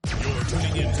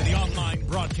Tuning into the online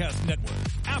broadcast network,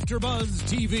 AfterBuzz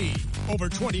TV. Over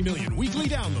 20 million weekly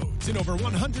downloads in over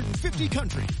 150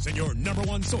 countries, and your number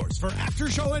one source for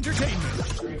after-show entertainment.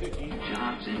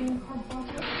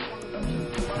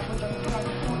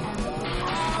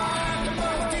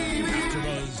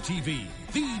 AfterBuzz TV,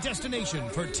 the destination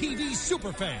for TV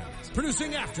superfans.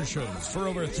 Producing after-shows for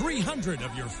over 300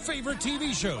 of your favorite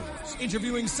TV shows.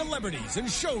 Interviewing celebrities and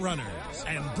showrunners.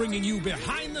 And bringing you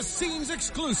behind-the-scenes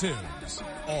exclusives.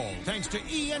 All thanks to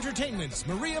E! Entertainment's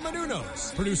Maria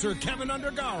Menounos, producer Kevin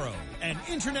Undergaro, and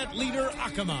internet leader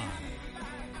Akamai.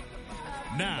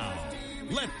 Now,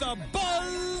 let the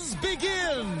buzz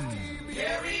begin!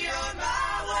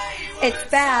 It's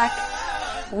back.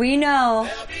 We know,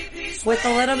 with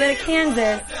a little bit of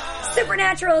Kansas,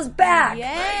 Supernatural is back.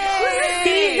 Yay!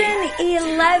 Season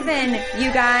 11,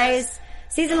 you guys.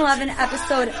 Season 11,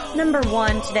 episode number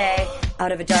 1 today.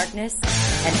 Out of the darkness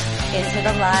and into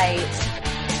the light.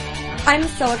 I'm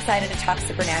so excited to talk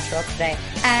Supernatural today.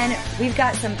 And we've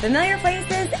got some familiar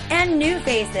faces and new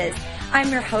faces. I'm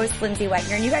your host, Lindsay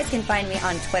Wagner, and you guys can find me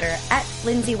on Twitter at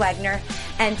Lindsay Wagner.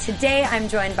 And today I'm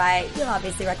joined by, you'll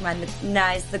obviously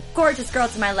recognize the gorgeous girl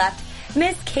to my left,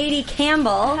 Miss Katie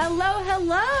Campbell. Hello,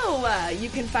 hello. You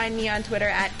can find me on Twitter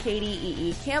at Katie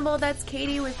E.E. Campbell. That's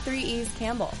Katie with 3 E's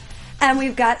Campbell. And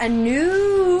we've got a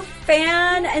new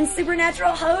fan and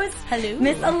Supernatural host, hello,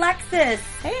 Miss Alexis.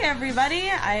 Hey everybody,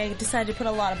 I decided to put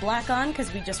a lot of black on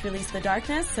because we just released The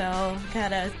Darkness, so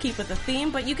gotta keep with the theme.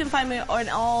 But you can find me on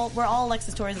where all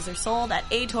Alexis Torreses are sold at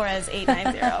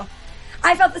atorres890.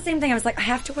 I felt the same thing. I was like, I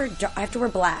have to wear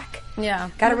black. Yeah,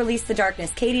 gotta release the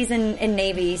darkness. Katie's in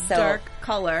navy, so dark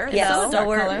color. Yeah, so dark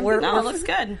we're it looks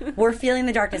good. We're feeling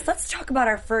the darkness. Let's talk about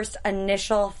our first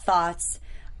initial thoughts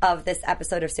of this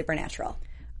episode of Supernatural.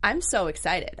 I'm so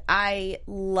excited. I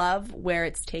love where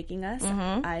it's taking us.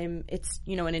 It's,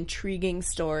 an intriguing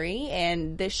story,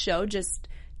 and this show just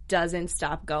doesn't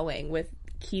stop going with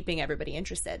keeping everybody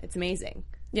interested. It's amazing.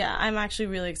 Yeah, I'm actually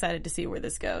really excited to see where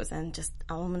this goes, and just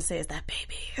all I'm going to say is that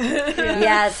baby.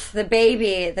 Yes, the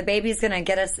baby. The baby's going to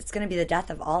get us. It's going to be the death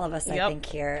of all of us, I think,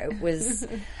 here. It was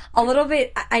a little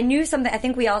bit, I knew something, I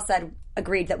think we all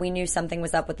agreed that we knew something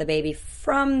was up with the baby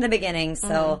from the beginning,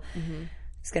 so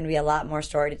it's going to be a lot more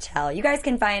story to tell. You guys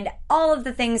can find all of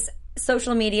the things,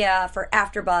 social media for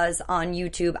AfterBuzz on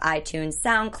YouTube, iTunes,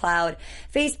 SoundCloud,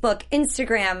 Facebook,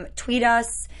 Instagram, tweet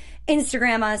us,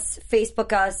 Instagram us,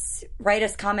 Facebook us, write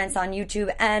us comments on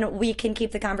YouTube, and we can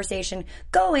keep the conversation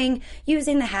going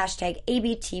using the hashtag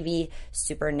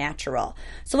ABTVSupernatural.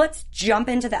 So let's jump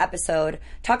into the episode,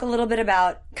 talk a little bit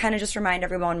about, kind of just remind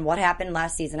everyone what happened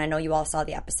last season. I know you all saw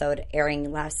the episode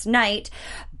airing last night,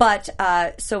 but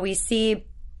so we see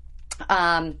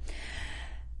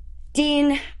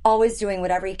Dean always doing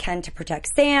whatever he can to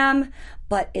protect Sam,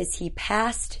 but is he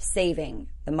past saving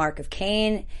the mark of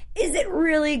Cain? Is it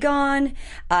really gone?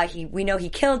 We know he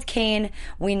killed Cain.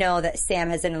 We know that Sam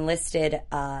has enlisted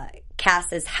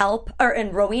Cass's help,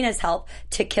 and Rowena's help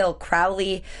to kill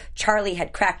Crowley. Charlie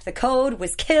had cracked the code,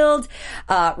 was killed.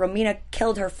 Rowena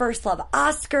killed her first love,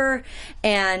 Oscar,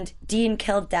 and Dean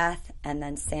killed Death, and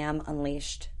then Sam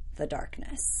unleashed the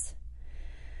darkness.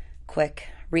 Quick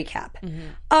recap.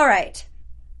 All right.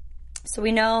 So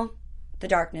we know the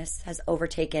darkness has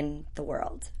overtaken the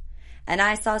world. And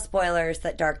I saw spoilers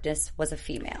that darkness was a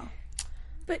female.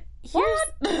 But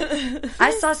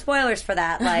I saw spoilers for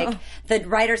that. Like, the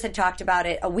writers had talked about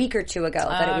it a week or two ago,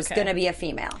 that it was going to be a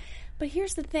female. But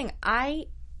here's the thing.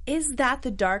 Is that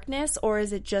the darkness, or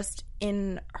is it just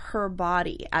in her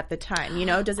body at the time?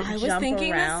 Does it jump around? I was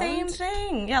thinking the same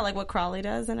thing. Yeah, like what Crowley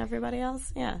does and everybody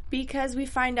else. Yeah. Because we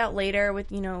find out later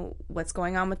with, what's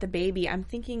going on with the baby. I'm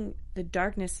thinking the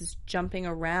darkness is jumping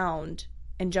around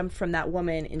and jumped from that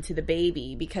woman into the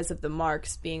baby because of the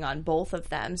marks being on both of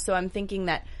them. So I'm thinking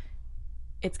that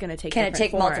it's going to take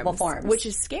multiple forms? Which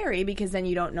is scary because then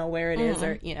you don't know where it is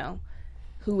or,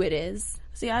 who it is.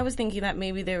 See, I was thinking that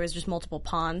maybe there was just multiple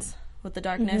pawns with the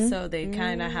darkness, so they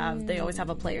kind of they always have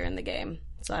a player in the game.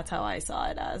 So that's how I saw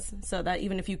it as. So that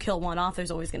even if you kill one off, there's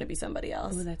always going to be somebody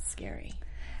else. Oh, that's scary.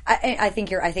 I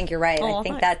think you're right. Oh, I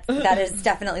think that is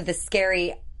definitely the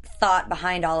scary thought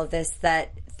behind all of this,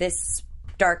 that this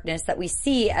darkness that we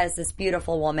see as this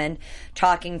beautiful woman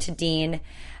talking to Dean,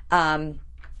 and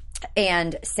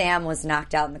Sam was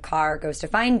knocked out in the car, goes to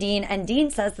find Dean, and Dean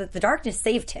says that the darkness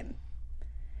saved him.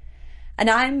 And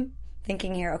I'm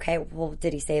thinking here, okay, well,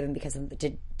 did he save him because of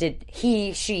did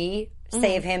she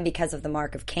save him because of the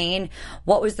mark of Cain?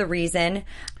 What was the reason?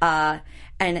 And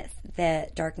the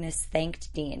darkness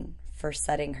thanked Dean for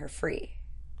setting her free.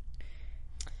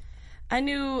 I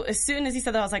knew as soon as he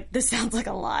said that, I was like, this sounds like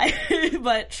a lie.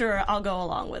 But sure, I'll go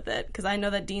along with it. Because I know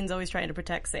that Dean's always trying to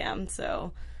protect Sam.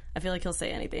 So I feel like he'll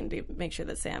say anything to make sure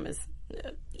that Sam is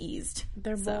eased.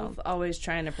 They're both always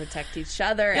trying to protect each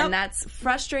other. Yep. And that's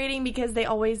frustrating because they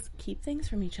always keep things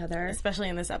from each other. Especially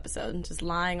in this episode. Just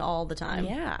lying all the time.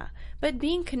 Yeah. But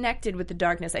being connected with the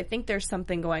darkness, I think there's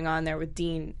something going on there with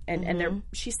Dean. And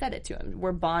she said it to him.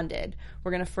 We're bonded.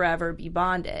 We're going to forever be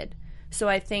bonded. So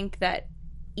I think that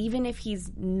even if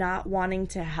he's not wanting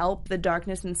to help the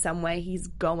darkness in some way, he's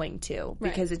going to,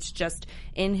 because it's just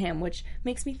in him, which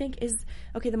makes me think,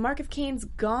 the mark of Cain's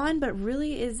gone, but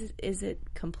really is it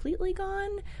completely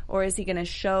gone? Or is he going to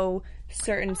show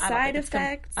certain side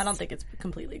effects? I don't think it's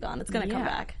completely gone. It's going to come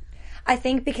back. I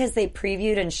think because they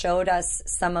previewed and showed us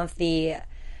some of the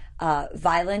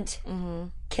violent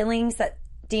killings that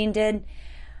Dean did,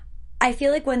 I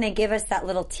feel like when they give us that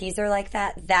little teaser like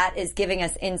that, that is giving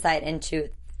us insight into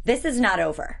this is not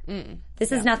over.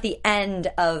 This is not the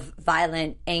end of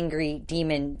violent, angry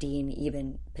demon Dean,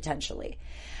 even potentially.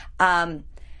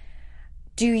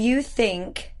 Do you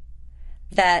think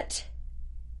that...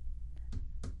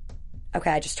 Okay,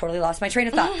 I just totally lost my train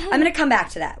of thought. I'm going to come back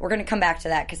to that. We're going to come back to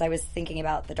that because I was thinking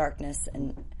about the darkness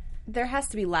and... There has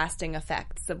to be lasting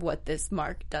effects of what this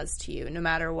mark does to you, no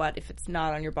matter what, if it's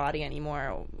not on your body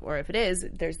anymore or if it is,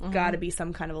 there's got to be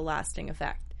some kind of a lasting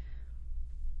effect.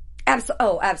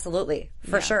 Absolutely.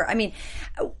 For sure. I mean,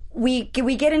 we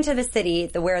get into the city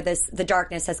where the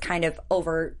darkness has kind of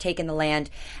overtaken the land,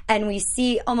 and we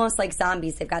see almost like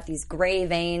zombies. They've got these gray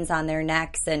veins on their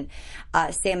necks, and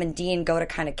Sam and Dean go to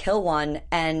kind of kill one,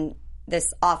 and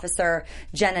this officer,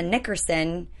 Jenna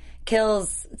Nickerson,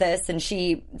 kills this, and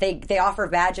they offer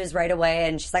badges right away,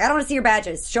 and she's like, I don't want to see your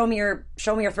badges. Show me your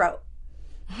throat.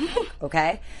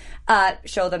 Okay.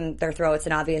 Show them their throats,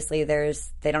 and obviously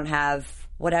they don't have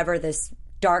whatever this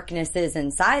darkness is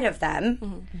inside of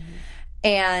them.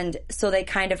 And so they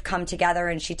kind of come together,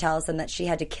 and she tells them that she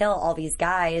had to kill all these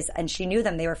guys, and she knew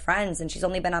them. They were friends, and she's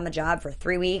only been on the job for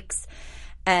 3 weeks.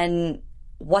 And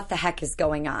what the heck is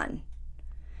going on?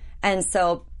 And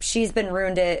so she's been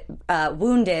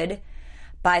wounded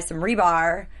by some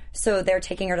rebar, so they're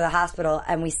taking her to the hospital,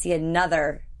 and we see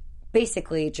another,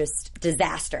 basically just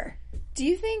disaster. Do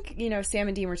you think, Sam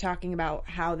and Dean were talking about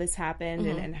how this happened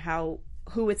and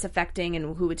who it's affecting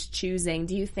and who it's choosing?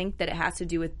 Do you think that it has to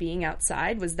do with being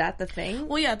outside? Was that the thing?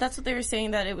 Well, yeah, that's what they were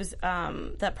saying, that it was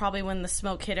that probably when the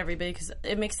smoke hit everybody, because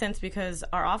it makes sense because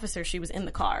our officer, she was in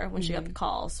the car when she got the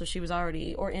call, so she was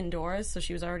already, or indoors, so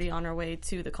she was already on her way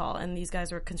to the call, and these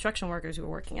guys were construction workers who were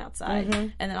working outside.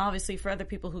 And then obviously for other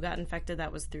people who got infected,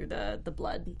 that was through the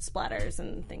blood splatters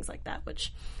and things like that,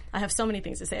 which I have so many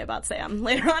things to say about Sam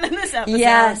later on in this episode.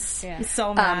 Yes. I'm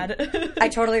so mad. I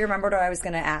totally remembered what I was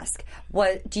going to ask.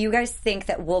 Do you guys think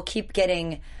that we'll keep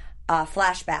getting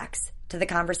flashbacks to the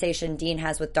conversation Dean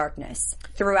has with darkness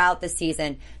throughout the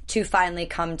season to finally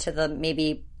come to the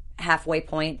maybe halfway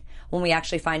point when we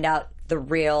actually find out the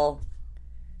real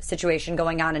situation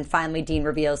going on, and finally Dean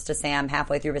reveals to Sam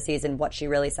halfway through the season what she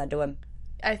really said to him?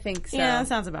 I think so. Yeah, that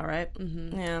sounds about right.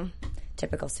 Yeah.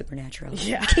 Typical Supernatural.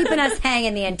 Yeah. Keeping us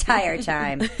hanging the entire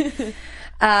time.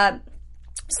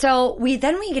 So we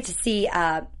get to see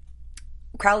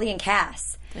Crowley and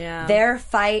Cass. Yeah. Their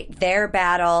fight, their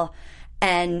battle,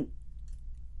 and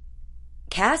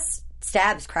Cass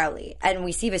stabs Crowley. And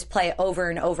we see this play over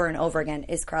and over and over again.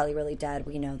 Is Crowley really dead?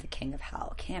 We know the King of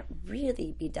Hell can't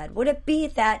really be dead. Would it be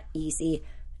that easy?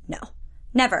 No.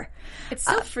 Never. It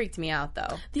still freaked me out,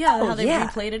 though. Yeah, how they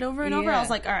replayed it over and over. I was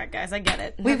like, all right, guys, I get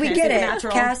it. We get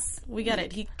it, Cass. We get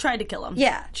it. He tried to kill him.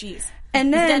 Yeah. Jeez.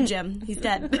 And then... He's dead, Jim. He's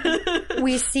dead.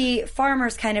 We see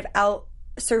farmers kind of out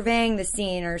surveying the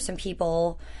scene, or some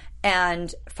people,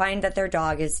 and find that their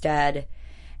dog is dead.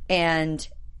 And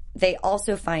they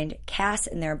also find Cass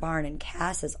in their barn, and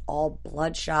Cass is all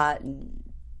bloodshot and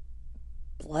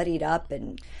bloodied up.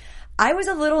 And I was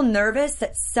a little nervous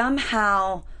that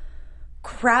somehow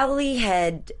Crowley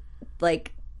had,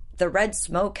 like, the red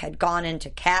smoke had gone into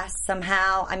Cass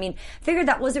somehow. I mean, figured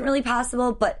that wasn't really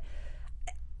possible, but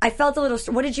I felt a little...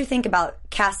 What did you think about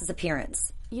Cass's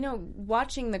appearance?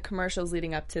 Watching the commercials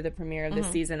leading up to the premiere of the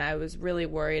season, I was really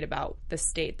worried about the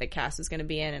state that Cass was going to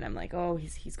be in, and I'm like, oh,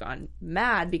 he's gone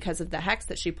mad because of the hex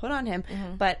that she put on him.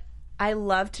 But I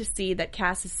love to see that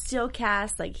Cass is still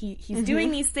Cass. Like, he's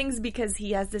doing these things because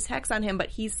he has this hex on him, but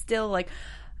he's still like,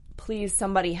 please,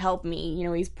 somebody help me.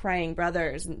 He's praying,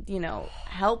 brothers,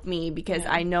 help me, because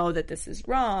I know that this is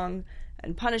wrong.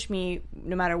 and punish me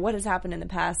no matter what has happened in the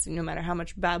past, no matter how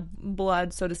much bad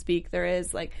blood, so to speak, there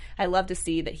is. Like, I love to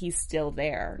see that he's still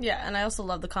there. Yeah, and I also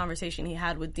love the conversation he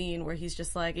had with Dean where he's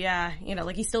just like, yeah, you know,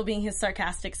 like he's still being his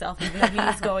sarcastic self even though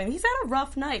he's had a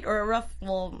rough night or a rough,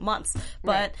 months.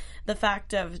 But the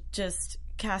fact of just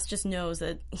Cass just knows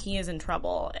that he is in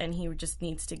trouble and he just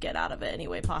needs to get out of it any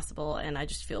way possible, and I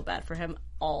just feel bad for him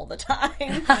all the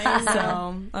time.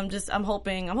 So I'm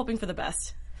hoping for the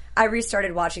best. I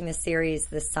restarted watching this series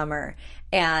this summer,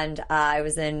 and I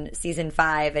was in season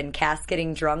 5, and Cass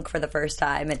getting drunk for the first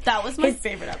time. And that was my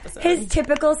favorite episode. His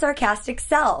typical sarcastic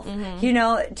self. Mm-hmm. You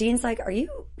know, Dean's like, "Are you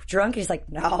drunk?" And he's like,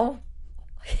 "No."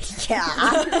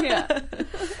 Yeah.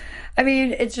 I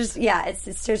mean, it's just,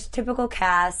 it's just typical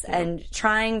Cass and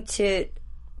trying to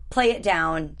play it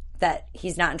down that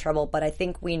he's not in trouble. But I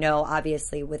think we know,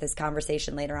 obviously, with his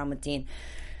conversation later on with Dean,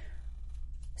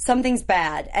 something's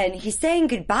bad, and he's saying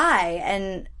goodbye,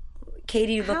 and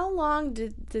Katie... How long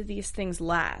did these things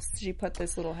last? Did you put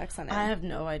this little hex on it? I have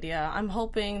no idea. I'm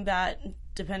hoping that,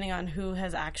 depending on who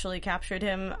has actually captured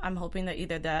him, I'm hoping that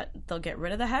either that they'll get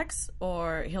rid of the hex,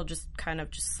 or he'll just kind of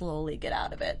just slowly get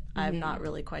out of it. Mm-hmm. I'm not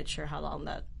really quite sure how long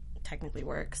that technically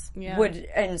works. Yeah.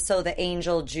 And so the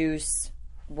angel juice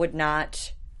would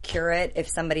not cure it if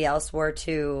somebody else were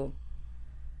to...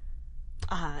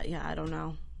 I don't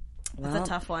know. That's a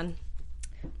tough one.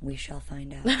 We shall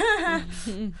find out.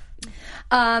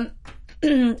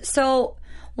 So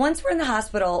once we're in the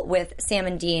hospital with Sam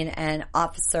and Dean and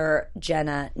Officer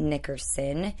Jenna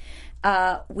Nickerson,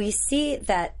 we see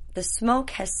that the smoke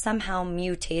has somehow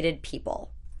mutated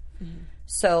people. Mm-hmm.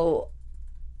 So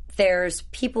there's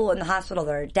people in the hospital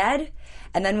that are dead,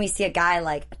 and then we see a guy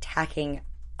like attacking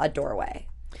a doorway.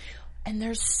 And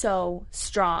they're so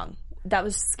strong. That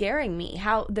was scaring me,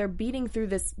 how they're beating through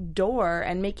this door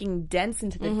and making dents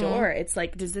into the door. It's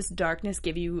like, does this darkness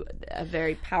give you a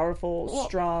very powerful,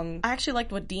 strong... I actually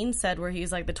liked what Dean said, where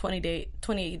he's like the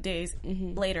 28 days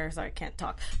later. Sorry, I can't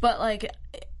talk. But like,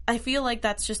 I feel like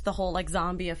that's just the whole like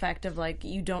zombie effect of like,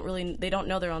 they don't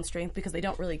know their own strength because they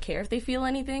don't really care if they feel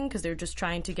anything, because they're just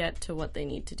trying to get to what they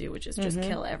need to do, which is just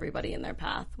kill everybody in their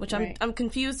path. Which I'm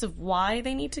confused of why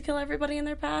they need to kill everybody in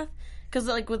their path. Because,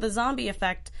 like, with the zombie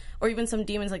effect, or even some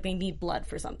demons, like, they need blood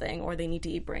for something, or they need to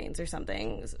eat brains or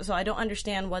something. So I don't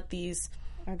understand what these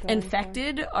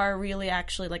infected are really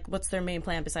actually, like, what's their main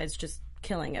plan besides just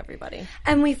killing everybody.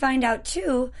 And we find out,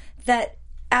 too, that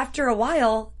after a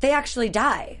while, they actually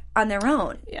die on their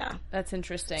own. Yeah, that's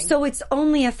interesting. So it's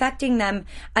only affecting them.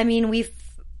 I mean,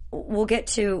 we'll get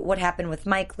to what happened with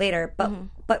Mike later,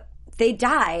 but they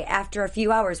die after a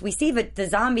few hours. We see the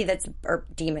zombie or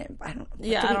demon. I don't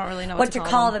know. I don't really know what to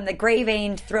call them. The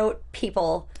gray-veined throat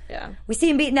people. Yeah. We see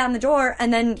him beating down the door,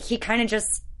 and then he kind of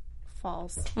just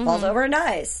falls over and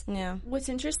dies. Yeah. What's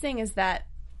interesting is that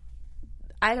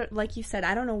like you said,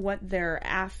 I don't know what they're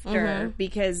after,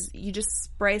 because you just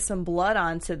spray some blood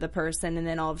onto the person and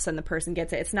then all of a sudden the person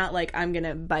gets it. It's not like I'm going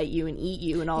to bite you and eat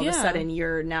you and all of a sudden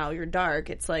you're dark.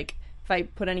 It's like if I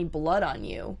put any blood on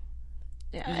you,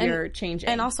 you're changing.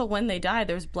 And also when they die,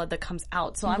 there's blood that comes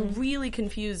out. So I'm really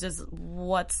confused as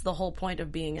what's the whole point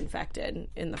of being infected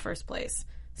in the first place.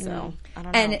 So I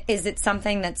don't know. And is it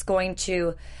something that's going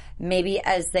to, maybe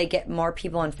as they get more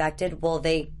people infected, will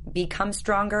they become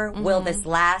stronger? Will this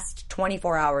last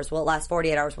 24 hours? Will it last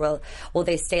 48 hours? Will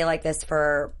they stay like this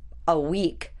for a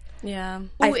week? Yeah.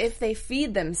 If they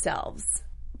feed themselves.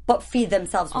 But feed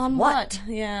themselves with on what?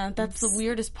 Yeah, that's the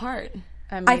weirdest part.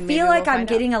 I feel like I'm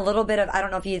getting a little bit of, I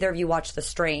don't know if either of you watched The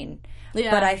Strain,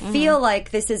 but I feel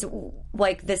like this is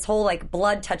like this whole like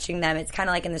blood touching them. It's kind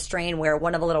of like in The Strain where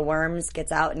one of the little worms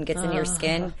gets out and gets in your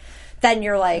skin. Then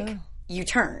you're like, you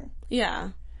turn. Yeah.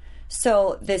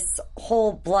 So this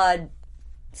whole blood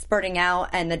spurting out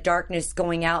and the darkness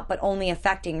going out, but only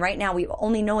affecting, right now we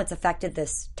only know it's affected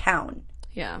this town.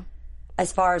 Yeah.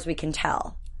 As far as we can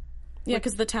tell. Yeah,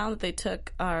 because the town that they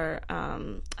took our,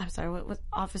 I'm sorry, what was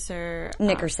Officer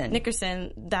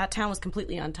Nickerson, that town was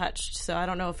completely untouched. So I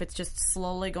don't know if it's just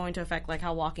slowly going to affect like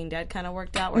how Walking Dead kind of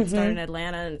worked out, where it started in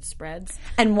Atlanta and it spreads.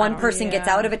 And one person gets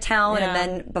out of a town and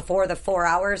then before the 4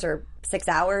 hours or 6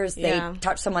 hours, they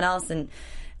touch someone else, and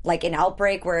like an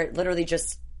outbreak where it literally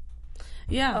just...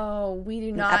 Yeah. Oh, we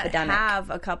do not have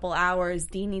a couple hours.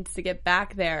 Dean needs to get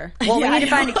back there. Well, we need to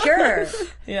find a cure.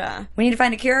 Yeah. We need to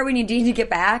find a cure. We need Dean to get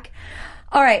back.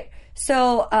 All right.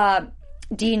 So,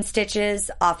 Dean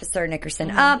stitches Officer Nickerson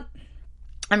up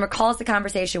and recalls the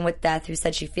conversation with Death, who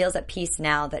said she feels at peace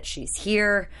now that she's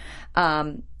here.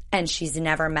 And she's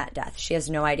never met Death. She has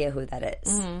no idea who that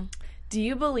is. Do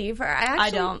you believe her?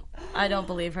 I don't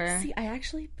believe her. See, I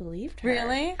actually believed her.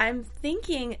 Really? I'm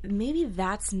thinking maybe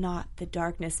that's not the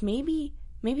darkness. Maybe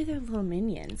they're little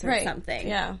minions or something.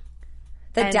 Yeah.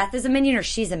 The Death is a minion or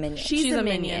she's a minion? She's a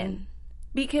minion.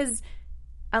 Because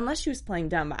unless she was playing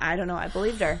dumb, I don't know. I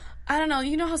believed her. I don't know.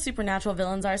 You know how supernatural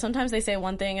villains are. Sometimes they say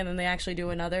one thing and then they actually do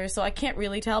another. So I can't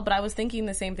really tell. But I was thinking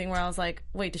the same thing where I was like,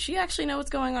 wait, does she actually know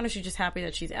what's going on or is she just happy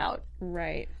that she's out?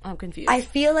 Right. I'm confused. I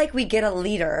feel like we get a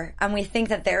leader and we think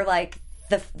that they're like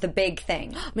the big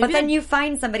thing. But then you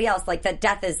find somebody else, like that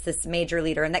Death is this major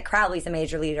leader and that Crowley's a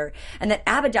major leader and that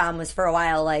Abaddon was for a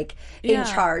while like in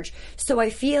charge. So I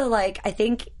feel like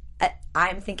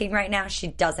I'm thinking right now she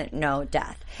doesn't know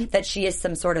Death. That she is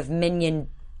some sort of minion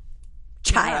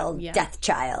child, Death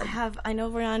child. I know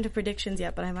we're not into predictions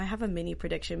yet, but I might have a mini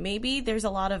prediction. Maybe there's a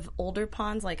lot of older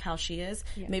pawns like how she is.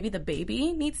 Yeah. Maybe the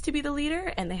baby needs to be the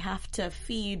leader and they have to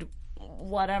feed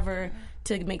whatever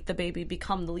to make the baby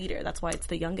become the leader. That's why it's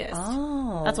the youngest.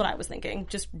 Oh. That's what I was thinking,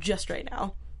 just right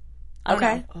now.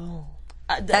 Okay. Oh.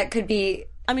 That could be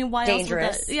I mean, why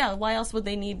dangerous. Why else would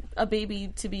they need a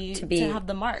baby to have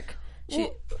the mark?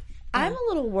 I'm a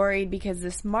little worried because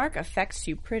this mark affects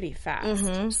you pretty fast.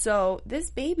 Mm-hmm. So this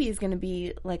baby is going to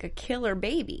be like a killer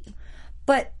baby.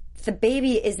 But the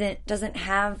baby doesn't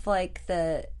have like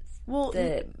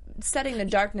setting the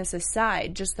darkness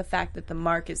aside, just the fact that the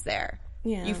mark is there.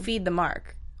 Yeah. You feed the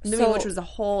mark. Which was a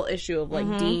whole issue of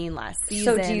like Dean last season.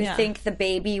 So do you think the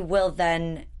baby will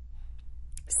then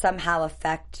somehow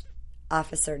affect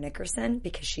Officer Nickerson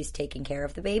because she's taking care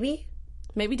of the baby?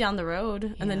 Maybe down the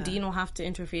road, and then Dean will have to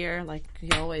interfere like he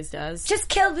always does. Just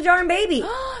kill the darn baby.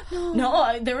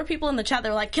 No, there were people in the chat that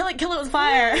were like, kill it with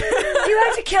fire. You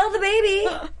have to kill the baby.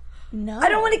 No. I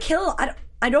don't want to kill.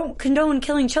 I don't condone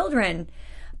killing children.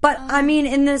 But, I mean,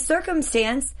 in this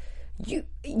circumstance, you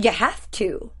have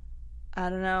to. I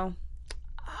don't know.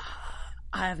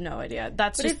 I have no idea.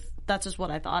 That's just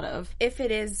what I thought of. If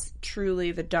it is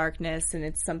truly the darkness and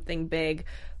it's something big,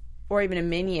 or even a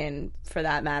minion for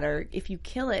that matter, if you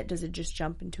kill it, does it just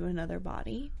jump into another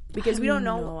body? Because we don't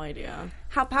know no idea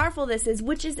how powerful this is,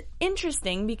 which is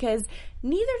interesting because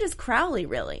neither does Crowley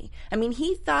really. I mean,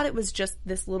 he thought it was just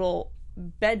this little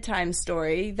bedtime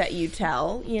story that you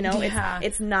tell,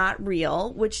 it's not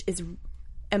real, which is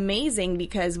amazing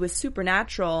because with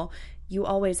Supernatural, you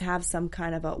always have some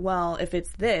kind of if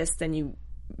it's this, then you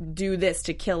do this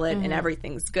to kill it and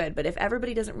everything's good. But if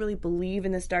everybody doesn't really believe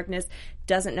in this darkness,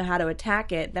 doesn't know how to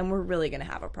attack it, then we're really going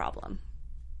to have a problem.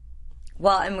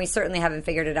 Well, and we certainly haven't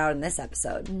figured it out in this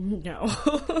episode. No.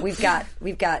 We've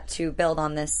got to build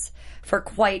on this for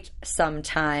quite some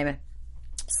time.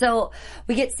 So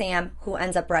we get Sam, who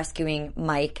ends up rescuing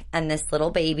Mike and this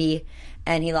little baby,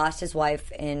 and he lost his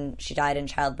wife and she died in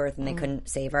childbirth and they couldn't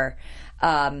save her.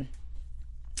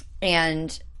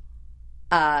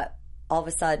 All of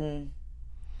a sudden,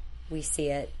 we see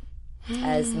it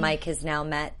as Mike has now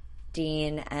met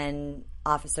Dean and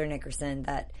Officer Nickerson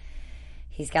that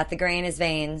he's got the gray in his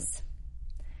veins.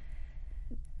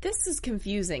 This is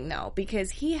confusing, though,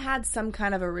 because he had some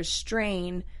kind of a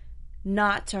restraint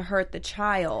not to hurt the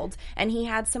child, and he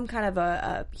had some kind of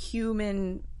a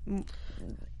human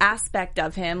aspect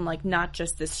of him, like not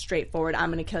just this straightforward,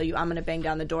 I'm going to kill you, I'm going to bang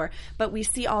down the door. But we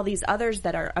see all these others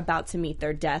that are about to meet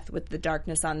their death with the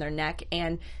darkness on their neck,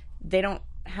 and they don't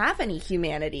have any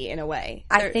humanity in a way.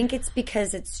 I think it's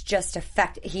because it's just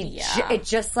it's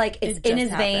just like it's in his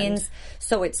veins,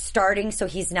 so it's starting, so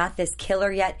he's not this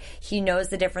killer yet. He knows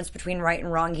the difference between right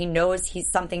and wrong. He knows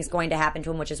something's going to happen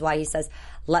to him, which is why he says,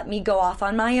 let me go off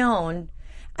on my own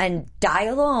and die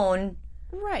alone.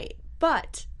 Right.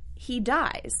 But he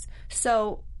dies.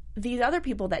 So these other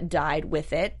people that died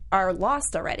with it are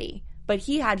lost already. But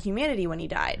he had humanity when he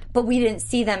died. But we didn't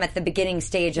see them at the beginning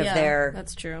stage of their...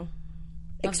 that's true.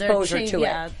 Exposure to it.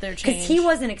 Yeah, their change. Because he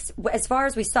wasn't... as far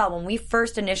as we saw, when we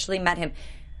first initially met him,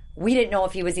 we didn't know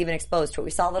if he was even exposed to it.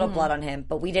 We saw a little blood on him,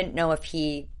 but we didn't know if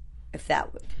that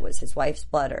was his wife's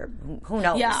blood or who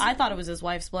knows. Yeah, I thought it was his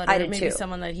wife's blood, or I did maybe too.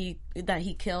 someone that he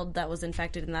killed that was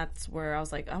infected, and that's where I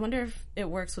was like, I wonder if it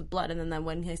works with blood. And then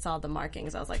when he saw the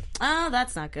markings, I was like, oh,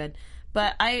 that's not good.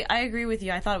 But I agree with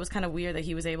you. I thought it was kind of weird that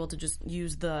he was able to just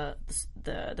use the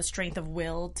strength of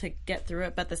will to get through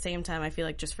it. But at the same time, I feel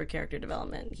like just for character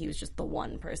development, he was just the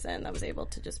one person that was able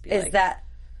to just be Is that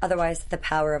otherwise the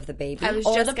power of the baby? I was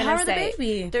just the power of the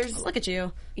baby. Look at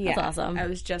you. That's awesome. I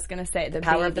was just going to say the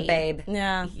power baby. of the babe.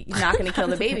 Yeah. You're not going to kill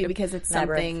the baby because it's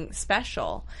something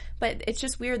special. But it's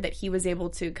just weird that he was able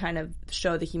to kind of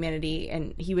show the humanity,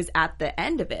 and he was at the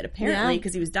end of it, apparently,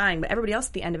 because he was dying. But everybody else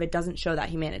at the end of it doesn't show that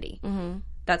humanity. Mm-hmm.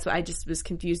 That's what I just was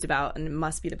confused about, and it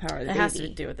must be the power of the baby. It has to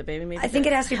do with the baby, maybe. I think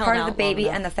it has to be part of the baby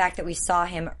and the fact that we saw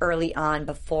him early on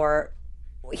before.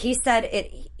 He said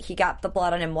he got the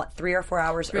blood on him, 3 or 4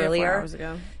 hours earlier? 4 hours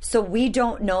ago. So we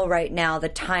don't know right now the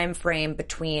time frame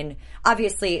between,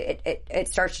 obviously it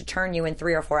starts to turn you in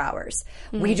 3 or 4 hours.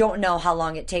 Mm-hmm. We don't know how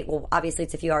long it takes. Well, obviously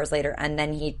it's a few hours later, and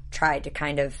then he tried to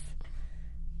kind of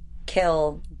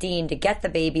kill Dean to get the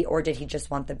baby, or did he just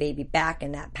want the baby back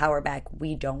and that power back?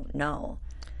 We don't know.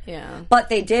 Yeah. But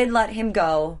they did let him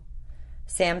go.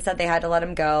 Sam said they had to let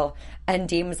him go, and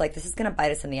Dean was like, this is going to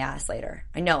bite us in the ass later.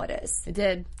 I know it is. It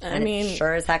did. I mean, it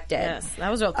sure as heck did. Yes, that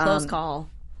was a close call.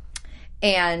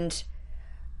 And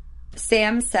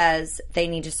Sam says they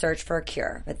need to search for a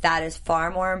cure, but that is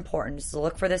far more important, is to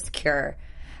look for this cure.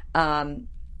 And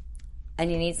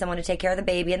you need someone to take care of the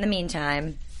baby in the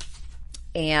meantime.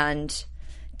 And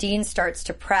Dean starts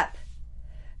to prep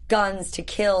guns to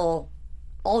kill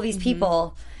all these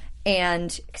people,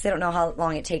 and because they don't know how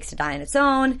long it takes to die on its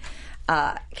own.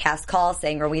 Cass calls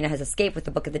saying Rowena has escaped with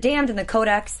the Book of the Damned and the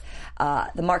Codex.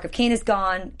 The Mark of Cain is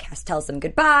gone. Cass tells them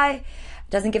goodbye,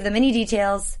 doesn't give them any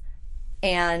details,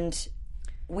 and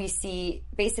we see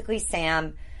basically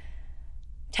Sam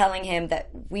telling him that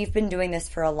we've been doing this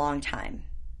for a long time,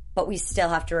 but we still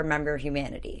have to remember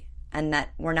humanity, and that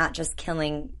we're not just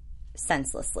killing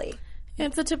senselessly.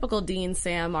 It's a typical Dean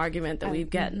Sam argument that we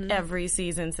get every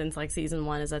season since like season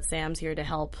 1, is that Sam's here to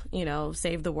help,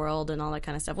 save the world and all that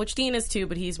kind of stuff, which Dean is too,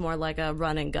 but he's more like a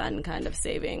run and gun kind of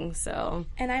saving. So,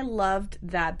 and I loved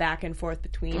that back and forth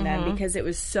between them because it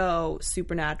was so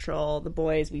supernatural. The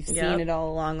boys, we've seen it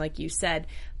all along, like you said.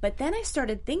 But then I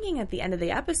started thinking at the end of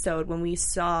the episode when we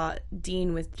saw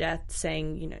Dean with Jeff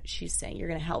saying, she's saying, you're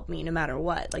going to help me no matter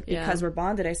what. Like, because we're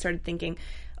bonded, I started thinking,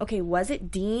 okay, was it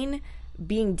Dean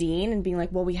being Dean and being like,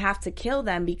 well, we have to kill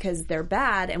them because they're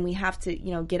bad and we have to,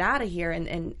 get out of here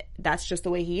and that's just the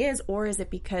way he is? Or is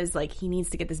it because, like, he needs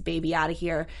to get this baby out of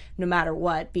here no matter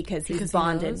what because he's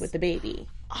bonded with the baby?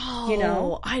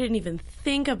 Oh, I didn't even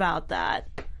think about that.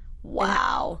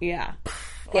 Wow. Yeah.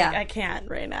 I can't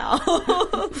right now.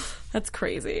 That's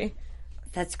crazy.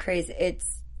 That's crazy.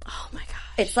 It's, oh my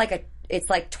gosh. It's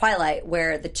like Twilight,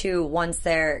 where the two, once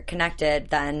they're connected,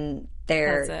 then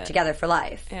they're together for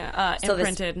life. Yeah, so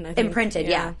imprinted. I think. Imprinted,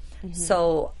 yeah. Mm-hmm.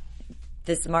 So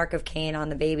this Mark of Cain on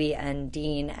the baby and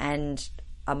Dean and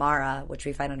Amara, which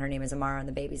we find on her name is Amara and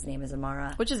the baby's name is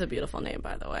Amara. Which is a beautiful name,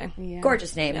 by the way. Yeah.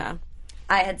 Gorgeous name. Yeah.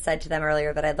 I had said to them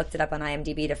earlier that I looked it up on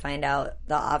IMDb to find out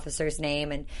the officer's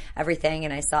name and everything,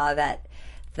 and I saw that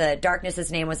the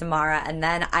Darkness's name was Amara, and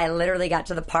then I literally got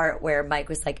to the part where Mike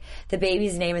was like, the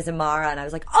baby's name is Amara, and I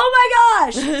was like, oh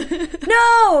my gosh!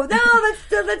 no, that's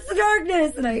the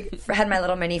Darkness! And I had my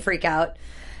little mini freak out.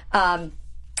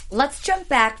 Let's jump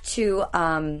back to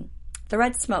the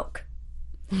red smoke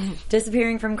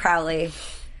disappearing from Crowley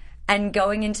and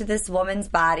going into this woman's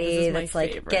body that's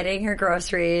like favorite. Getting her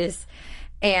groceries,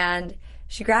 and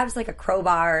she grabs like a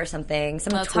crowbar or something,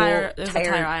 tire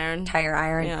iron.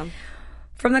 Yeah.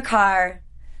 From the car.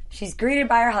 She's greeted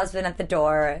by her husband at the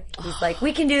door. He's like,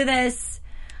 we can do this.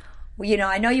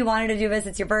 I know you wanted to do this.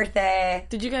 It's your birthday.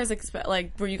 Did you guys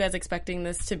were you guys expecting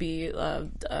this to be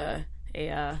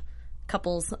a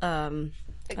couple's, I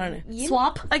don't know,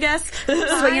 swap, I guess?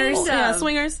 Swingers? Yeah,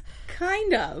 swingers.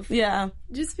 Kind of. Yeah.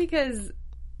 Just because,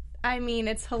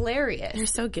 it's hilarious. You're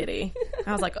so giddy.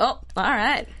 I was like, oh, all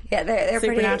right. Yeah, they're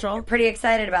pretty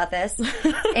excited about this.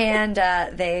 And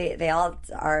they all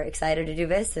are excited to do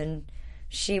this. And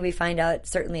we find out,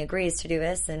 certainly agrees to do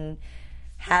this and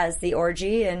has the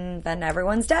orgy, and then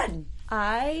everyone's dead.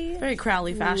 Very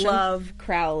Crowley fashion. Love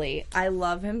Crowley. I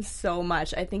love him so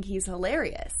much. I think he's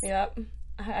hilarious. Yep.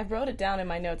 I wrote it down in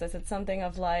my notes. I said something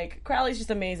of like, Crowley's just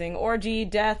amazing. Orgy,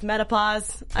 death,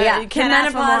 menopause. Yeah, the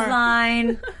menopause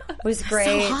line was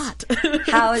great. So hot.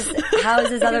 How's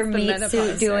his other meat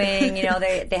suit doing?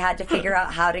 They had to figure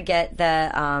out how to get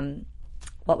the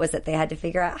what was it? They had to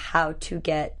figure out how to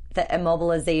get the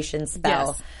immobilization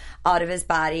spell out of his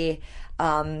body.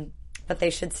 But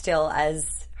they should still,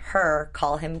 as her,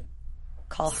 call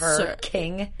her Sir.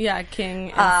 King. Yeah,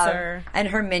 King and Sir. And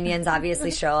her minions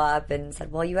obviously show up and said,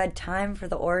 well, you had time for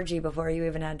the orgy before you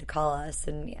even had to call us.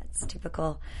 And yeah, it's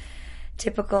typical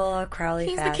Crowley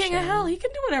He's fashion. The king of hell. He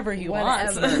can do whatever he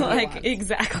wants.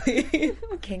 Exactly.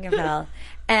 King of hell.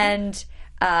 And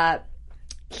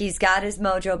he's got his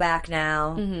mojo back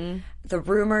now. Mm-hmm. The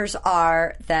rumors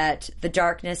are that the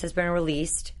Darkness has been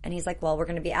released, and he's like, well, we're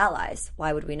going to be allies.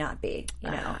 Why would we not be?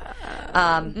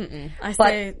 I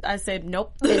say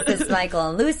nope. Is this Michael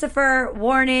and Lucifer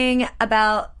warning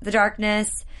about the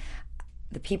Darkness?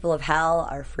 The people of hell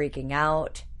are freaking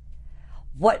out.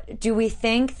 What do we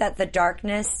think that the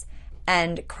Darkness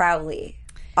and Crowley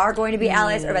are going to be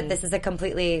allies, or that this is a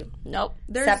completely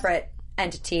separate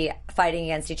entity fighting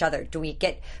against each other? Do we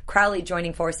get Crowley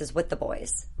joining forces with the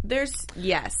boys?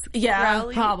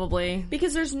 Crowley, probably,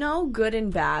 because there's no good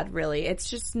and bad, really. It's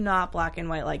just not black and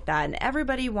white like that, and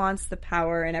everybody wants the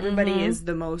power, and everybody is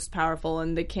the most powerful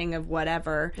and the king of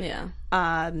whatever.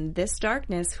 This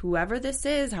Darkness, whoever this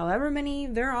is, however many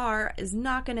there are, is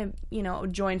not going to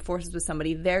join forces with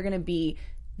somebody. They're going to be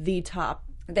the top,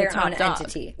 their own dog.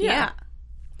 entity. Yeah.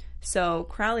 So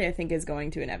Crowley, I think, is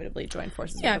going to inevitably join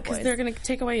forces with the boys. Yeah, because they're going to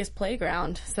take away his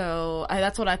playground. So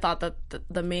that's what I thought, that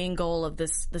the main goal of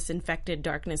this infected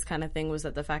darkness kind of thing was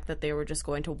that the fact that they were just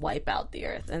going to wipe out the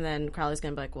earth. And then Crowley's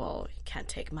going to be like, well, you can't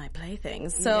take my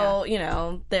playthings. So,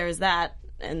 there's that.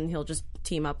 And he'll just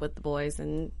team up with the boys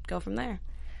and go from there.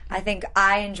 I think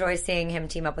I enjoy seeing him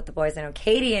team up with the boys. I know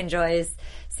Katie enjoys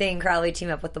seeing Crowley team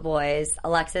up with the boys.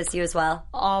 Alexis, you as well?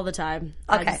 All the time.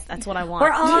 Okay. That's what I want.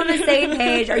 We're all on the same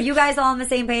page. Are you guys all on the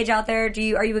same page out there?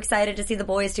 Are you excited to see the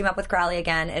boys team up with Crowley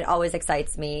again? It always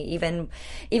excites me.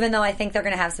 Even though I think they're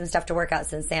going to have some stuff to work out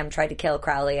since Sam tried to kill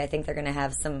Crowley, I think they're going to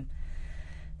have some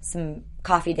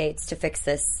coffee dates to fix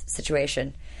this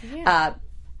situation. Yeah.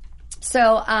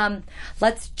 So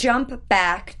let's jump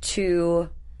back to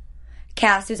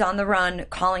Cass, who's on the run,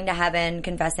 calling to heaven,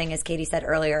 confessing, as Katie said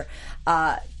earlier,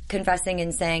 confessing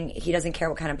and saying he doesn't care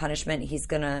what kind of punishment he's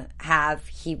going to have.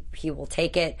 He will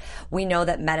take it. We know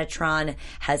that Metatron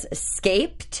has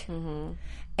escaped. Mm-hmm.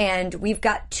 And we've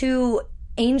got 2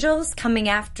 angels coming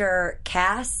after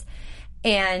Cass,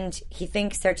 and he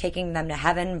thinks they're taking them to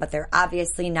heaven, but they're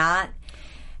obviously not.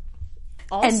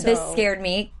 Also, and this scared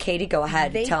me. Katie, go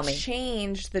ahead. Tell me. They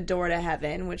changed the door to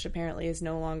heaven, which apparently is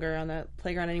no longer on the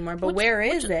playground anymore. But where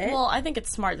is it? Well, I think it's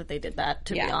smart that they did that,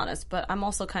 to be honest. But I'm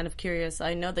also kind of curious.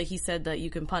 I know that he said that you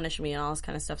can punish me and all this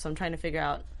kind of stuff, so I'm trying to figure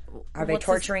out... Are they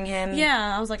torturing him?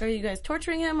 Yeah, I was like, are you guys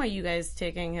torturing him? Are you guys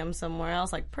taking him somewhere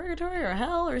else, like purgatory or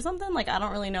hell or something? Like, I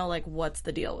don't really know, like, what's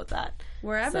the deal with that.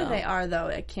 Wherever they are, though,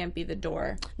 it can't be the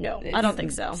door. No, I don't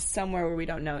think so. Somewhere where we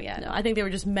don't know yet. No, I think they were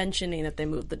just mentioning that they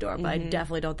moved the door, but I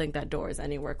definitely don't think that door is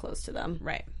anywhere close to them.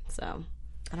 Right. So,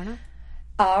 I don't know.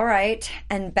 All right,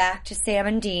 and back to Sam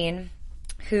and Dean,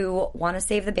 who want to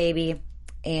save the baby,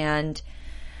 and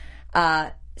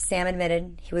Sam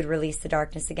admitted he would release the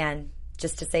darkness again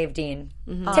just to save Dean.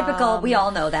 Mm-hmm. Typical. We all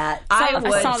know that. I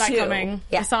saw that too. coming.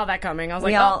 Yeah. I saw that coming. I was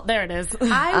like, there it is.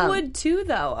 I would too,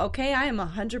 though. Okay, I am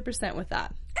 100% with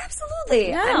that. Absolutely.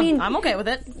 Yeah, I mean, I'm okay with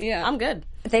it. Yeah. I'm good.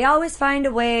 They always find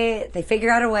a way, they figure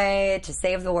out a way to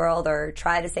save the world or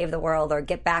try to save the world or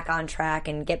get back on track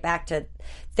and get back to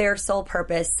their sole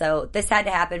purpose. So this had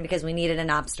to happen because we needed an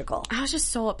obstacle. I was just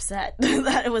so upset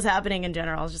that it was happening in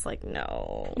general. I was just like,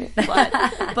 no.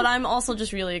 But I'm also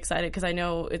just really excited because I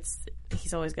know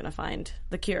he's always going to find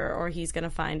the cure, or he's going to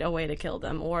find a way to kill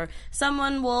them, or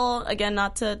someone will, again,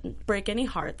 not to break any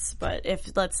hearts, but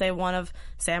if, let's say, one of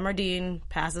Sam or Dean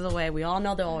passes away, we all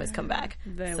know they'll always come back.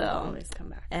 They will always come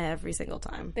back. Every single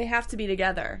time. They have to be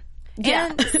together.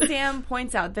 Yeah. And Sam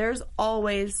points out there's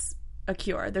always a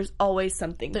cure. There's always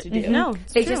something to do. No,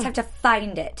 They just have to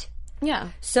find it. Yeah.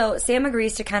 So Sam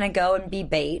agrees to kind of go and be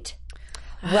bait.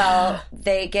 Well,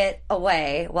 they get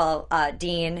away. Well,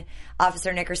 Dean,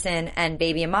 Officer Nickerson, and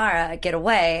Baby Amara get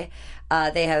away.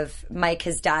 Mike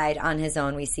has died on his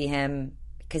own. We see him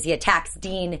because he attacks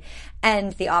Dean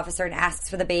and the officer and asks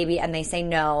for the baby, and they say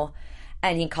no.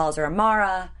 And he calls her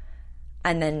Amara,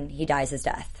 and then he dies his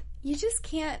death. You just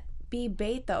can't be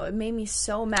bait, though. It made me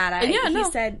so mad.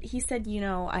 He said,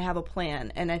 I have a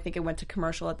plan, and I think it went to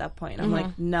commercial at that point. I'm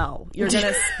like, no, you're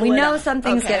gonna. We know up.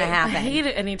 something's gonna happen. I hate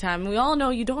it anytime. We all know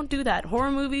you don't do that. Horror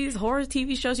movies, horror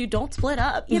TV shows, you don't split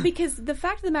up. Yeah, because the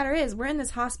fact of the matter is, we're in this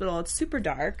hospital. It's super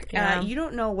dark. Yeah. You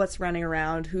don't know what's running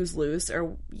around, who's loose,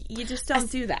 or you just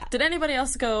don't do that. Did anybody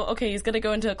else go, okay, he's gonna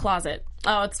go into a closet.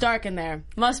 Oh, it's dark in there.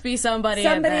 Must be somebody's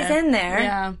in there.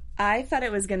 Yeah. I thought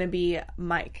it was gonna be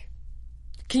Mike.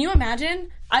 Can you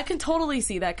imagine? I can totally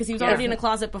see that because he was already in a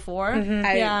closet before.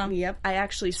 Mm-hmm. Yep. I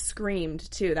actually screamed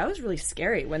too. That was really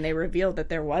scary when they revealed that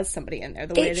there was somebody in there.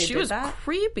 The way they did that,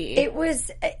 creepy. It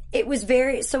was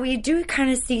very. So we do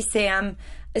kind of see Sam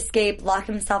escape, lock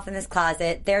himself in this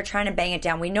closet. They're trying to bang it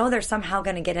down. We know they're somehow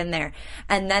going to get in there,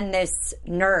 and then this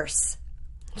nurse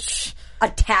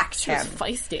attacks him.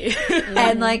 Feisty,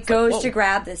 and goes to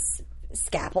grab this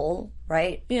scalpel,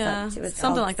 right? Yeah, it was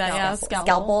something like that. Yeah,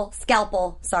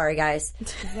 scalpel. Sorry, guys.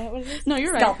 Is that what it is? No,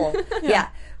 you're right. Scalpel. Yeah.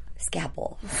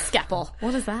 Scalpel.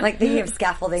 What is that? Like thinking of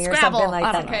scaffolding or Scrabble. something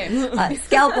like that. Okay.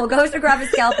 Scalpel goes to grab a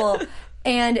scalpel,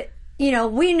 and you know,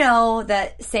 we know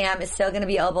that Sam is still going to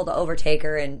be able to overtake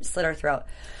her and slit her throat.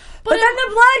 But then the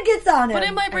blood gets on him. But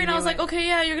in my brain, I was like, okay,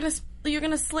 yeah, you're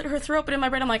gonna slit her throat. But in my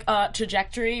brain, I'm like,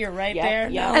 trajectory, you're right there.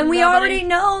 Yeah. No, and we already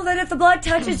know that if the blood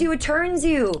touches you, it turns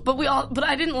you. But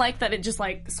I didn't like that it just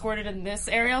like squirted in this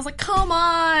area. I was like, come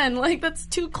on, like that's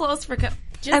too close for.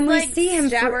 And we see him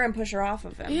stab her and push her off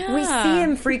of him. Yeah. We see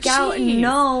him freak out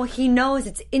and he knows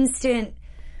it's instant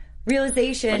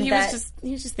realization. But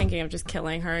he was just thinking of just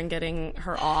killing her and getting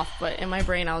her off. But in my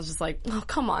brain, I was just like, oh,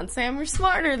 come on, Sam, you're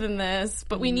smarter than this.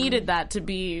 But we needed that to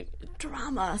be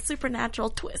drama, supernatural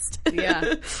twist.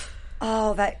 Yeah.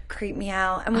 Oh, that creeped me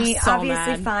out. And we so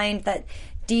obviously mad. find that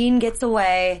Dean gets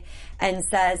away and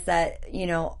says that, you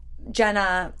know,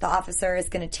 Jenna, the officer, is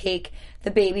going to take the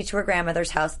baby to her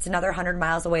grandmother's house. It's another 100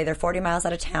 miles away. They're 40 miles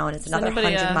out of town. It's another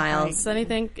 100 miles. Does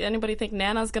anybody think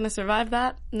Nana's going to survive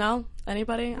that? No?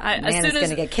 Anybody? Nana's going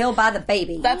to get killed by the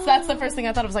baby. That's the first thing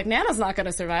I thought. I was like, Nana's not going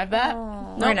to survive that.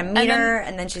 We're going to meet her,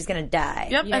 and then she's going to die.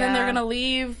 Yep, Yeah. and then they're going to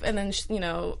leave, and then,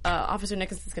 Officer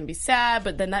Nicholson's going to be sad,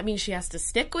 but then that means she has to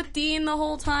stick with Dean the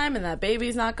whole time, and that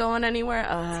baby's not going anywhere.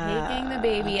 Taking the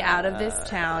baby out of this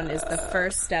town is the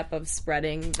first step of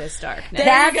spreading this darkness.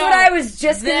 That's what I was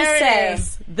just going to say.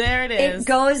 There it is. It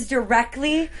goes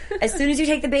directly, as soon as you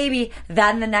take the baby,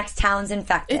 then the next town's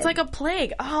infected. It's like a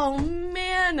plague. Oh,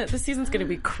 man. This season's going to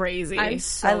be crazy. I'm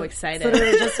so excited. That's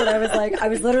literally just what I was like. I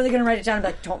was literally going to write it down and be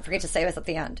like, don't forget to save us at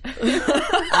the end.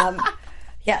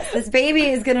 Yes, this baby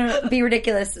is going to be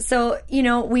ridiculous. So, you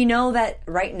know, we know that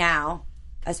right now,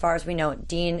 as far as we know,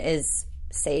 Dean is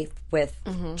safe with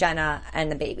Jenna and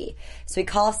the baby. So we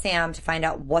call Sam to find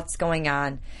out what's going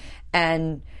on.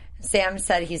 And Sam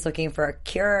said he's looking for a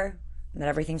cure, that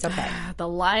everything's okay. The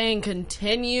lying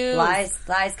continues. Lies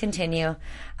continue.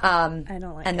 I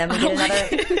don't like and then we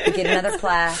get another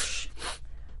flash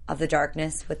of the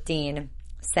darkness with Dean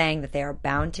saying that they are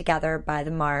bound together by the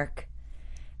mark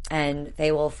and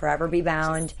they will forever be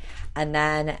bound. And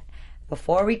then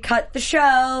before we cut the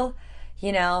show,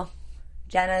 you know,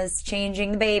 Jenna's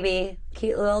changing the baby.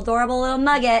 Cute little adorable little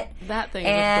nugget. That thing is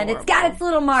and adorable. it's got its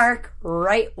little mark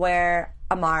right where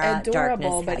Amara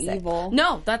Adorable, Darkness but has it. evil.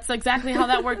 No, that's exactly how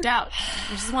that worked out.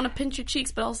 You just want to pinch your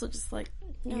cheeks, but also just like,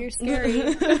 no. You're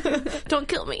scary. Don't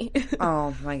kill me.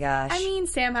 Oh my gosh. I mean,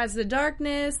 Sam has the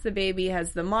darkness, the baby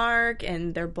has the mark,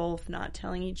 and they're both not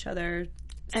telling each other.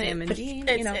 Sam and Dean,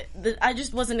 you know. I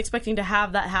just wasn't expecting to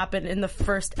have that happen in the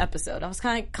first episode. I was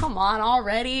kind of like, come on,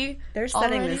 already? They're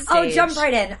setting Already? the Oh, stage. jump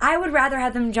right in. I would rather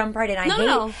have them jump right in.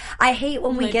 No. I hate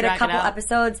when we They get a drag it couple out.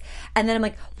 episodes and then I'm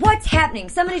like, what's happening?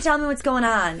 Somebody tell me what's going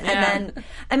on. Yeah. And then,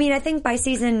 I mean, I think by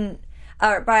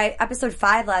episode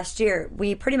 5 last year,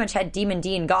 we pretty much had Demon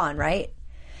Dean gone, right?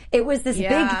 It was this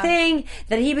Yeah. big thing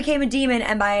that he became a demon,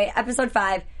 and by episode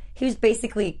 5, he was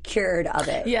basically cured of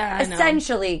it. Yeah, I know.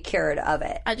 Essentially cured of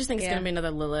it. I just think it's going to be another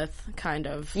Lilith kind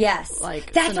of. Yes,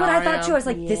 Like, that's what I thought scenario. too. I was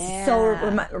like, this is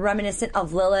so reminiscent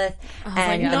of Lilith,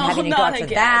 and no, having to go not after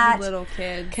again. that. Little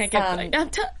kid. Can't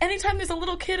get anytime there's a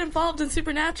little kid involved in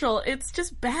Supernatural, it's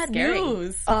just bad Scary.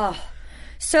 news.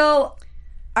 So,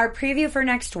 our preview for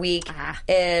next week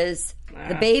is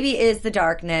the baby is the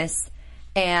darkness,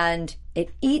 and it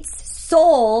eats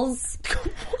souls.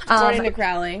 According to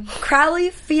Crowley. Crowley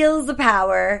feels the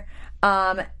power,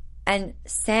 and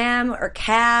Sam or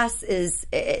Cass is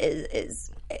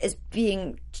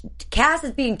being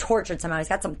tortured somehow. He's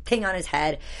got something on his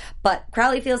head, but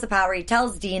Crowley feels the power. He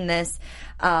tells Dean this,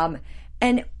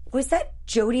 and was that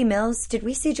Jody Mills? Did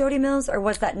we see Jody Mills, or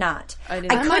was that not? I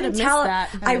didn't. I might couldn't have missed tell. that.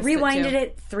 I missed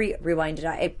it, rewinded it.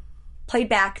 I played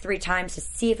back 3 times to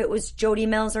see if it was Jody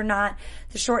Mills or not.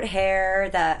 The short hair,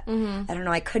 I don't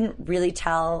know. I couldn't really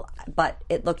tell, but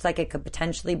it looked like it could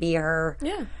potentially be her.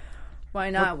 Yeah. Why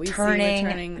not? We Returning, see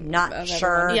returning. I'm not of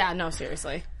sure. everyone. Yeah, no,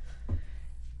 seriously.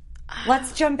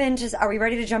 Let's jump into. Are we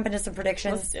ready to jump into some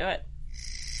predictions? Let's do it.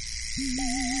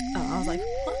 Oh, I was like,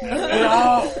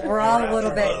 what? We're all a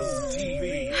little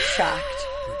bit shocked.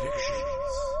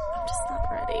 I'm just not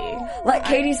ready. Let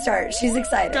Katie start. She's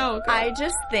excited. Go. I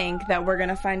just think that we're going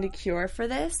to find a cure for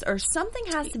this, or something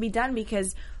has to be done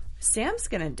because Sam's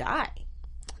going to die.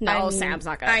 No, I'm- Sam's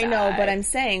not gonna I die. know, but I'm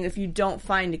saying if you don't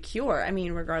find a cure, I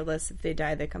mean, regardless if they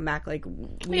die, they come back. Like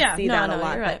we see that a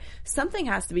lot, you're but right. something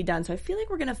has to be done. So I feel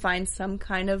like we're gonna find some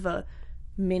kind of a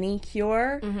mini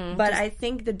cure. Mm-hmm. But I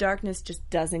think the darkness just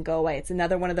doesn't go away. It's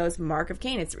another one of those Mark of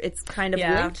Cain. It's kind of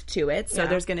Yeah. linked to it, so Yeah.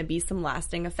 there's going to be some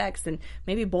lasting effects, and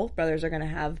maybe both brothers are going to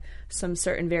have some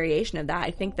certain variation of that.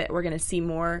 I think that we're going to see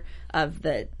more of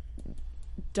the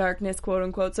darkness, quote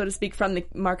unquote, so to speak, from the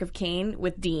Mark of Cain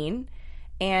with Dean.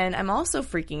 And I'm also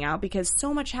freaking out because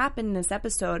so much happened in this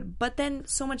episode, but then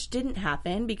so much didn't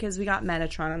happen because we got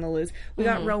Metatron on the loose. We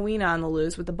got Rowena on the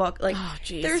loose with the book. Like,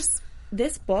 there's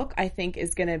this book, I think,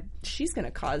 she's going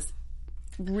to cause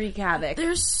wreak havoc.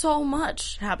 There's so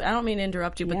much happening. I don't mean to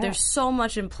interrupt you, but there's so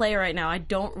much in play right now. I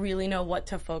don't really know what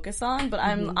to focus on, but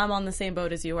I'm on the same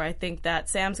boat as you, where I think that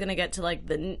Sam's gonna get to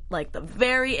the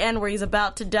very end where he's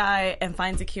about to die and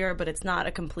finds a cure, but it's not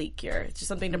a complete cure. It's just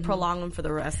something to prolong him for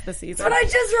the rest of the season. That's what I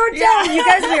just wrote down. You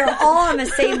guys, we are all on the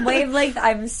same wavelength.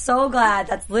 I'm so glad.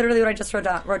 That's literally what I just wrote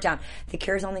down. The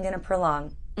cure is only going to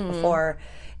prolong before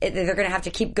they're going to have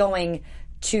to keep going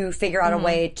to figure out a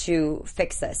way to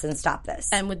fix this and stop this.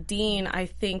 And with Dean, I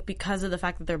think because of the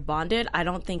fact that they're bonded, I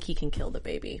don't think he can kill the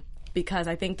baby. Because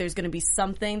I think there's going to be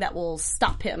something that will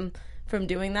stop him from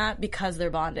doing that because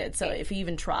they're bonded. So if he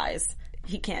even tries,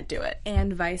 he can't do it.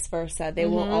 And vice versa. They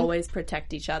will always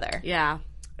protect each other. Yeah.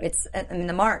 It's, I mean,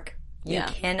 the mark.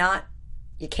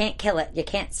 You can't kill it. You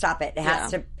can't stop it. It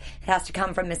has to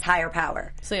come from this higher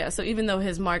power. So even though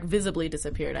his mark visibly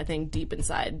disappeared, I think deep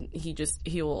inside he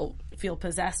will feel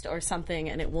possessed or something,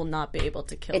 and it will not be able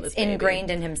to kill this baby. It's ingrained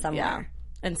in him somewhere. Yeah.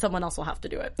 And someone else will have to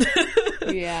do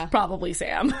it. Yeah. Probably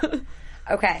Sam.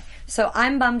 Okay, so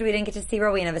I'm bummed we didn't get to see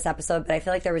Rowena this episode, but I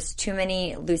feel like there was too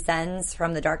many loose ends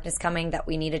from the darkness coming that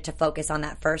we needed to focus on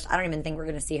that first. I don't even think we're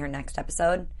going to see her next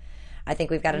episode. I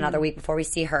think we've got another week before we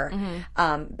see her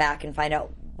back and find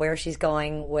out where she's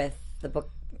going with the book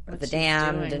of the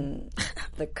Damned and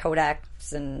the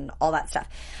Codex and all that stuff.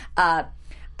 I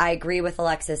agree with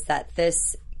Alexis that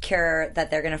this cure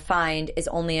that they're going to find is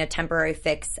only a temporary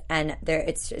fix, and they're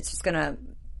going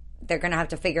to have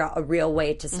to figure out a real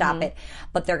way to stop it,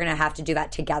 but they're going to have to do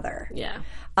that together. Yeah.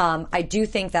 I do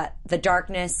think that the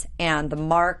darkness and the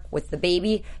mark with the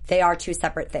baby, they are two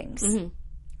separate things.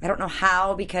 I don't know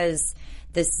how, because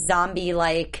this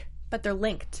zombie-like... But they're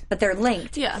linked.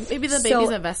 Yeah, maybe the baby's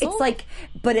a vessel. It's like,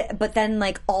 but then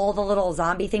like all the little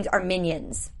zombie things are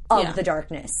minions of the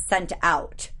darkness sent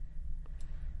out.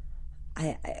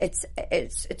 It's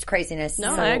craziness.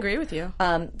 No, so, I agree with you.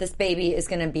 This baby is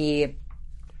going to be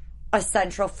a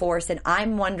central force, and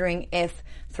I'm wondering if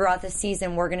throughout the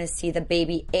season we're going to see the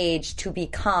baby age to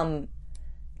become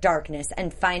darkness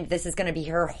and find this is going to be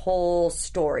her whole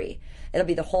story. It'll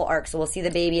be the whole arc. So we'll see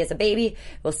the baby as a baby.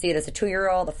 We'll see it as a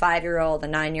 2-year-old, a 5-year-old, a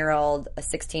 9-year-old, a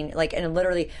 16, and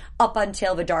literally up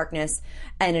until the darkness.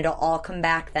 And it'll all come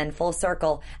back then full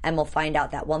circle. And we'll find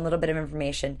out that one little bit of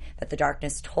information that the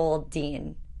darkness told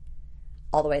Dean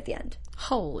all the way at the end.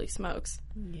 Holy smokes.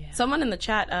 Yeah. Someone in the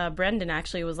chat, Brendan,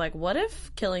 actually was like, what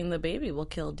if killing the baby will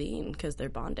kill Dean because they're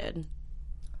bonded?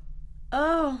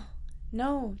 Oh,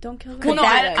 no, don't kill the baby.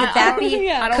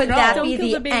 Could that be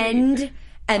the end?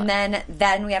 And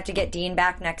then we have to get Dean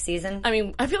back next season? I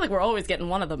mean, I feel like we're always getting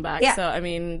one of them back. Yeah. So, I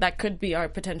mean, that could be our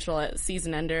potential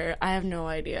season ender. I have no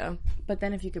idea. But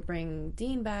then if you could bring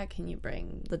Dean back, can you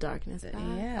bring the darkness back?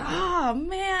 Yeah. Oh,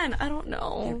 man. I don't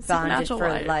know. They're bonded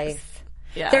for life.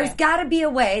 Yeah. There's got to be a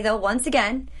way, though, once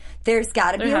again, there's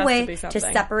got to be a way to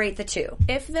separate the two.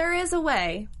 If there is a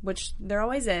way, which there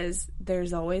always is,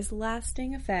 there's always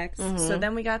lasting effects. So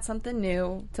then we got something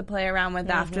new to play around with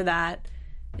after that.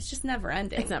 It's just never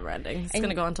ending. It's never ending. It's going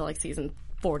to go until like season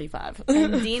 45.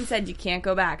 And Dean said, "You can't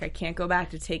go back. I can't go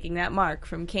back to taking that mark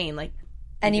from Cain." Like,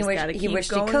 and he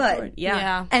wished he could.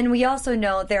 Yeah. And we also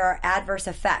know there are adverse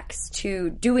effects to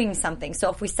doing something. So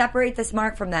if we separate this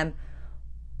mark from them,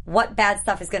 what bad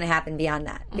stuff is going to happen beyond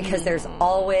that? Because there's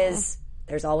always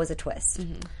a twist.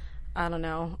 I don't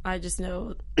know. I just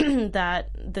know that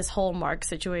this whole Mark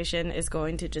situation is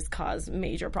going to just cause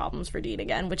major problems for Dean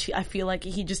again, which I feel like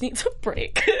he just needs a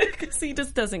break because he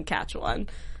just doesn't catch one.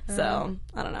 So,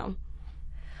 I don't know.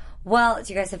 Well,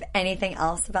 do you guys have anything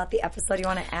else about the episode you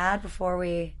want to add before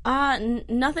we...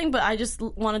 Nothing, but I just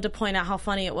wanted to point out how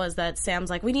funny it was that Sam's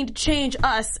like, we need to change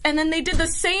us, and then they did the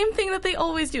same thing that they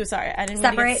always do. Sorry, I didn't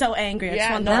mean to get so angry. I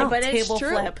just wanted to table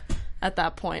flip. At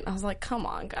that point, I was like, come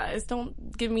on, guys,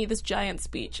 don't give me this giant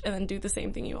speech and then do the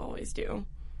same thing you always do.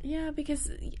 Yeah, because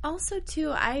also, too,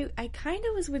 I kind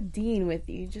of was with Dean with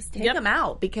you. Just take them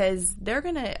out because they're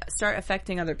going to start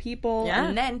affecting other people.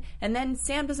 Yeah. And then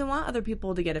Sam doesn't want other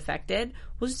people to get affected.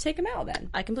 We'll just take them out then.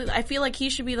 I feel like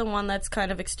he should be the one that's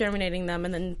kind of exterminating them,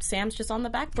 and then Sam's just on the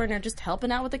back burner just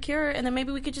helping out with the cure, and then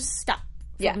maybe we could just stop.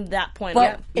 From that point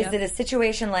on. Is it a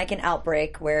situation like an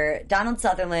Outbreak where Donald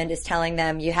Sutherland is telling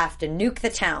them you have to nuke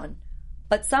the town,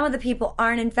 but some of the people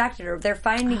aren't infected or they're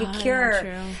finding a cure,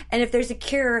 and if there's a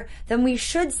cure, then we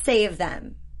should save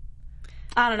them?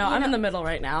 I don't know. I'm in the middle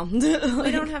right now.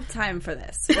 We don't have time for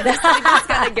this. We just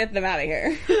got to get them out of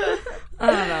here.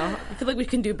 I don't know. I feel like we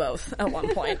can do both at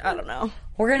one point. I don't know.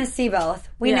 We're going to see both.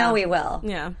 We know we will.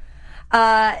 Yeah.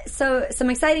 So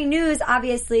some exciting news,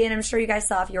 obviously, and I'm sure you guys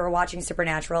saw if you were watching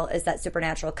Supernatural, is that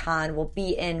Supernatural Con will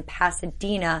be in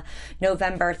Pasadena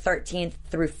November 13th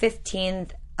through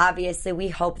 15th. Obviously, we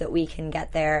hope that we can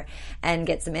get there and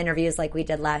get some interviews like we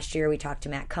did last year. We talked to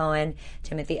Matt Cohen,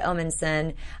 Timothy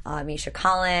Omenson, Misha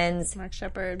Collins, Mark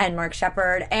Shepard, and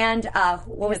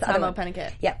what was the other one?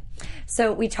 Pennicott. Yep.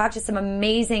 So we talked to some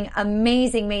amazing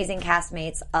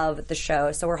castmates of the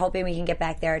show. So we're hoping we can get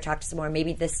back there, talk to some more.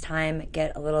 Maybe this time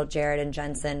get a little Jared and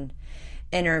Jensen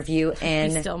interview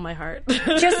in. Be still my heart.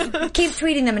 Just keep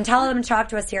tweeting them and tell them to talk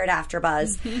to us here at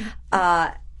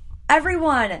AfterBuzz.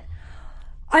 Everyone,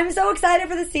 I'm so excited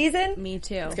for the season. Me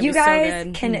too. You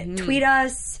guys can tweet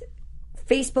us,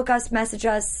 Facebook us, message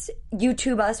us,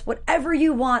 YouTube us, whatever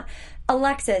you want.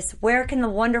 Alexis, where can the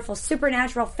wonderful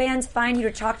Supernatural fans find you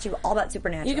to talk to you all about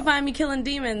Supernatural? You can find me killing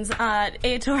demons at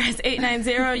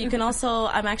Atorres890. You can also,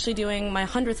 I'm actually doing my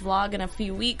 100th vlog in a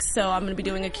few weeks, so I'm going to be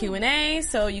doing a Q&A,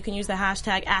 so you can use the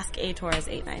hashtag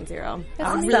AskAtorres890.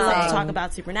 I would really love to talk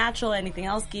about Supernatural, anything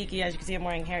else geeky. As you can see, I'm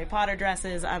wearing Harry Potter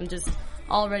dresses. I'm just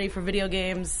all ready for video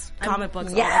games, comic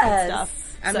books, all that good stuff.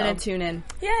 I'm going to tune in.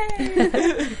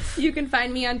 Yay! You can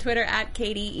find me on Twitter at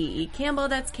Katie Campbell.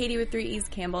 That's Katie with 3 E's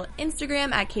Campbell.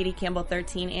 Instagram at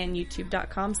KatieCampbell13 and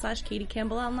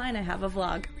YouTube.com/KatieCampbellOnline. I have a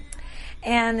vlog.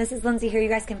 And this is Lindsay here. You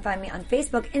guys can find me on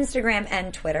Facebook, Instagram,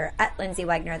 and Twitter at Lindsay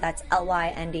Wegner. That's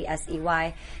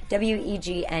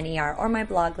LYNDSEYWEGNER. Or my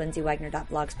blog,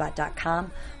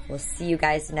 lindsaywegner.blogspot.com. We'll see you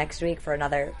guys next week for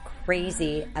another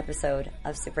crazy episode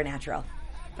of Supernatural.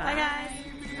 Bye, guys.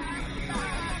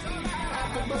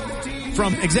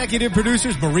 From executive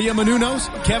producers Maria Menounos,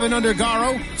 Kevin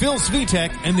Undergaro, Phil Svitek,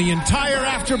 and the entire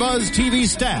AfterBuzz TV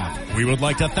staff, we would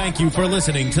like to thank you for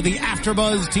listening to the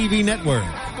AfterBuzz TV network.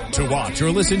 To watch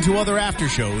or listen to other after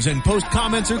shows and post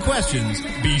comments or questions,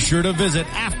 be sure to visit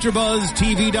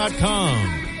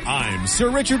AfterBuzzTV.com. I'm Sir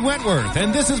Richard Wentworth,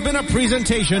 and this has been a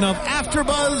presentation of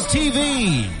AfterBuzz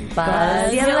TV.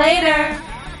 Buzz you later.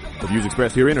 The views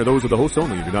expressed herein are those of the hosts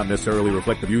only and do not necessarily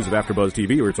reflect the views of AfterBuzz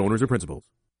TV or its owners or principals.